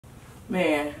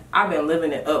Man, I've been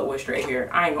living it up with straight hair.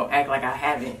 I ain't gonna act like I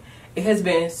haven't. It has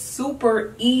been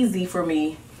super easy for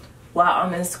me while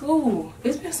I'm in school.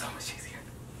 It's been so much easier.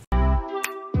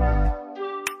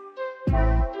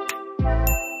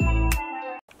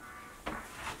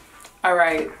 All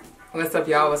right, what's up,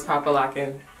 y'all? What's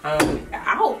pop-a-locking?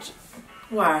 Ouch.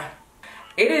 Why?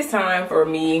 It is time for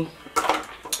me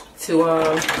to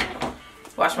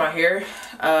wash my hair.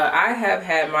 I have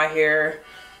had my hair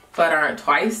flat ironed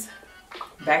twice,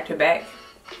 back to back.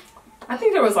 I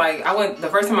think there was like, the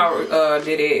first time I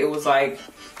did it, it was like,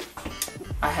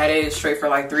 I had it straight for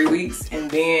like 3 weeks.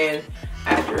 And then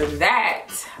after that,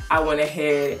 I went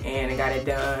ahead and got it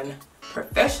done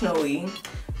professionally.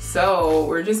 So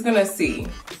we're just gonna see,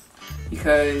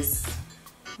 because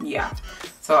yeah.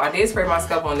 So I did spray my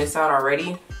scalp on this side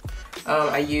already.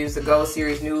 I used the Gold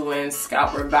Series New Lens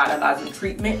Scalp Revitalizing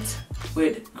Treatment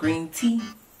with green tea.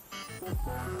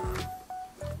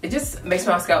 It just makes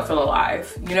my scalp feel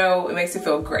alive. You know, it makes it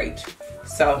feel great.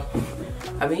 So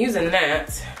I've been using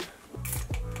that.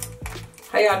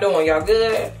 How y'all doing? Y'all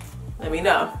good? Let me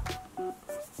know.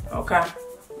 Okay.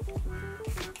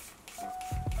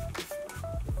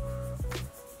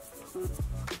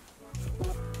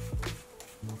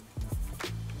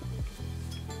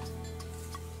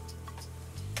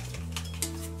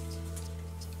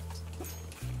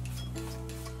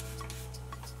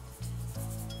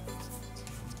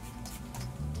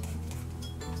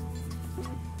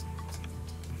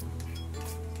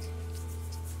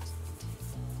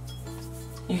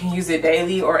 You can use it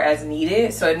daily or as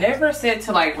needed. So it never said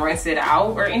to like rinse it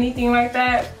out or anything like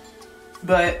that.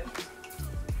 But,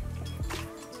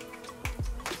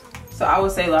 so I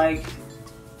would say like,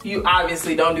 you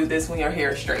obviously don't do this when your hair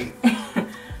is straight.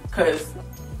 Cause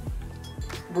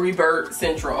revert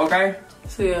central, okay?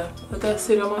 So yeah, let that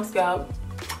sit on my scalp.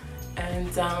 And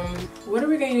what are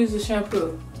we gonna use the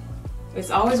shampoo?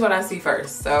 It's always what I see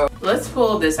first. So let's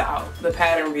pull this out, the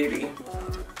Pattern Beauty,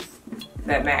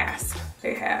 that mask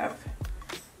they have.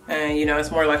 And you know, it's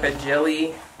more like a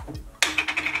jelly.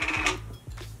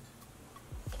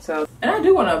 So, and I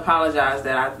do want to apologize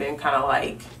that I've been kind of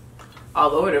like all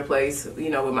over the place,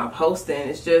 you know, with my posting.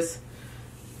 It's just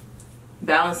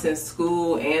balancing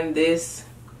school and this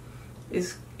it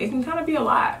can kind of be a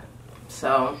lot.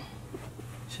 So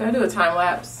should I do a time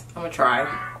lapse? I'm gonna try.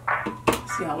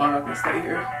 See how long I can stay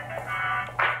here.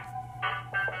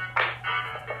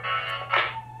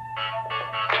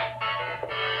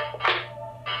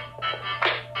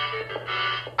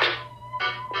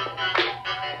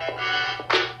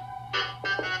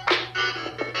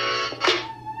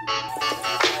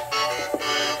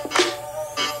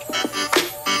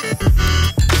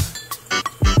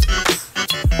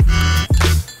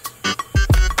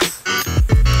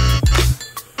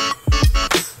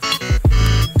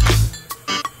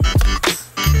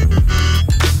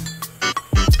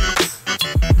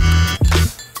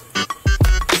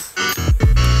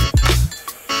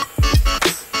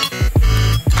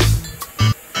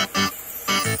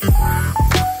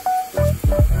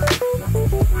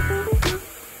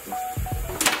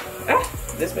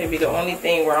 This may be the only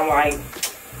thing where I'm like,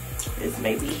 this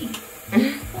may be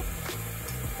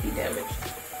damaged.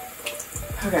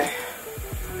 Okay,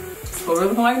 that's what we're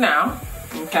looking like now.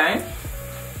 Okay,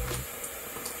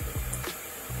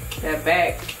 that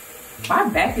back, my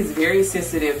back is very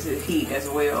sensitive to heat as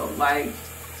well. Like,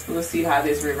 so let's see how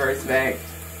this reverts back,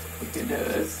 if it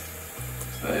does.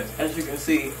 But as you can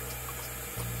see,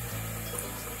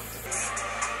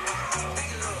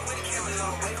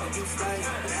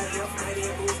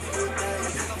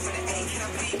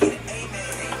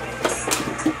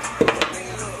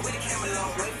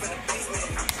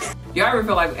 y'all ever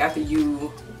feel like after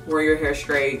you wear your hair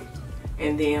straight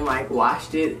and then like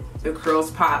washed it, the curls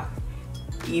pop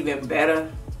even better?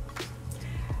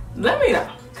 Let me know,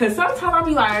 cause sometimes I'll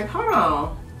be like, hold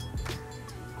on,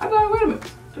 I be like, wait a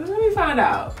minute, let me find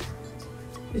out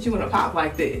that you wanna pop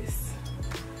like this.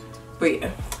 But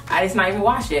yeah, I just not even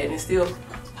washed it and it's still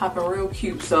popping real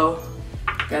cute. So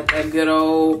got that good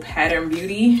old Pattern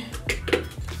Beauty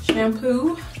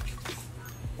shampoo.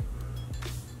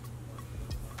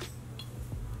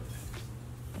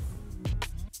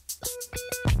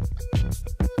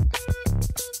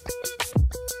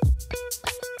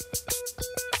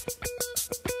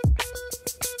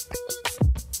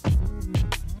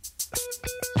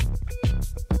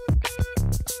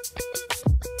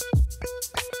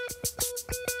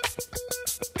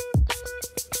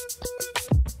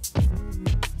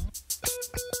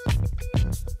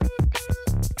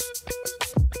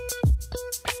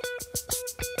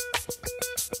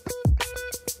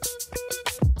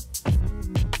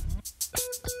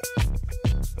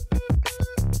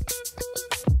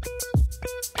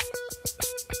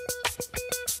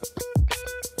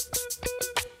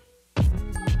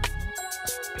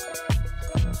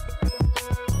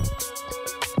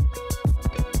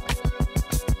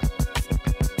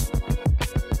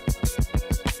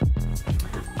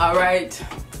 All right,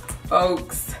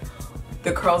 folks,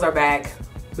 the curls are back.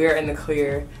 We're in the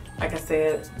clear. Like I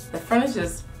said, the front is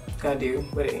just gonna do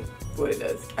what it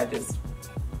does.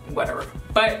 Whatever.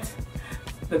 But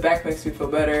the back makes me feel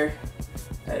better.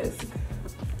 That is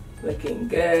looking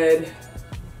good.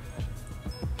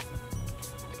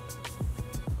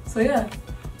 So yeah,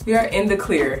 we are in the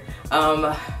clear.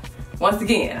 Once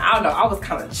again, I don't know, I was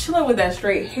kind of chilling with that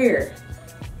straight hair.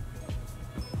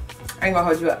 I ain't gonna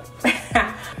hold you up.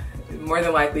 More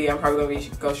than likely, I'm probably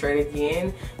gonna go straight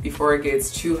again before it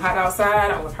gets too hot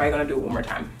outside. I'm probably gonna do it one more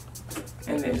time.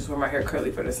 And then just wear my hair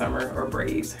curly for the summer, or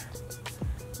braids.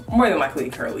 More than likely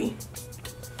curly.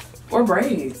 Or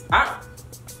braids.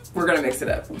 We're gonna mix it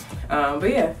up. But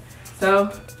yeah,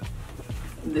 so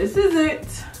this is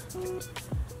it.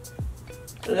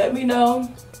 Let me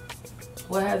know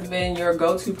what has been your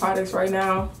go-to products right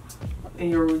now in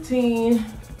your routine.